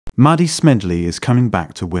Maddy Smedley is coming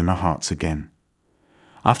back to win our hearts again.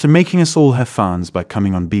 After making us all her fans by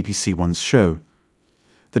coming on BBC One's show,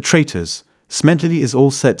 The Traitors, Smedley is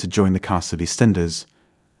all set to join the cast of EastEnders,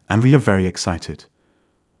 and we are very excited.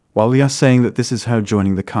 While we are saying that this is her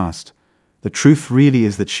joining the cast, the truth really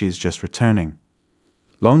is that she is just returning.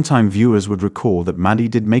 Long-time viewers would recall that Maddy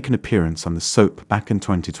did make an appearance on the soap back in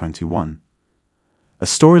 2021. A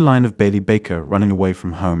storyline of Bailey Baker running away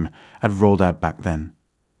from home had rolled out back then.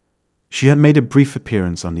 She had made a brief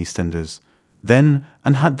appearance on EastEnders then,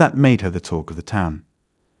 and had that made her the talk of the town.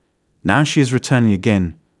 Now she is returning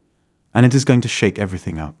again, and it is going to shake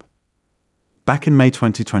everything up. Back in May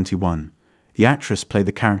 2021, the actress played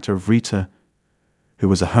the character of Rita, who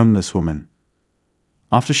was a homeless woman.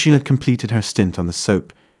 After she had completed her stint on the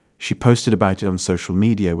soap, she posted about it on social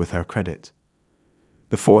media with her credit.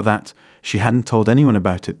 Before that, she hadn't told anyone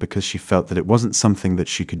about it because she felt that it wasn't something that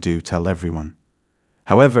she could tell everyone.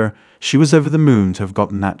 However, she was over the moon to have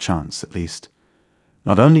gotten that chance, at least.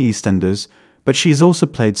 Not only EastEnders, but she has also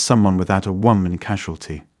played someone without a woman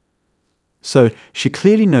casualty. So, she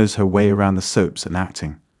clearly knows her way around the soaps and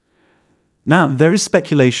acting. Now, there is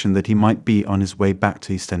speculation that he might be on his way back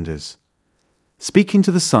to EastEnders. Speaking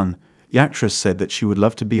to The Sun, the actress said that she would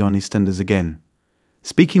love to be on EastEnders again.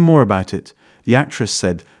 Speaking more about it, the actress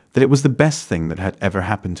said that it was the best thing that had ever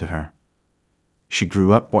happened to her. She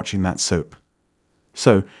grew up watching that soap.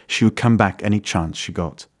 So, she would come back any chance she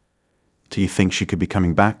got. Do you think she could be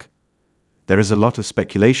coming back? There is a lot of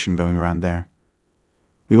speculation going around there.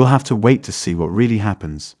 We will have to wait to see what really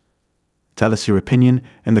happens. Tell us your opinion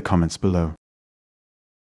in the comments below.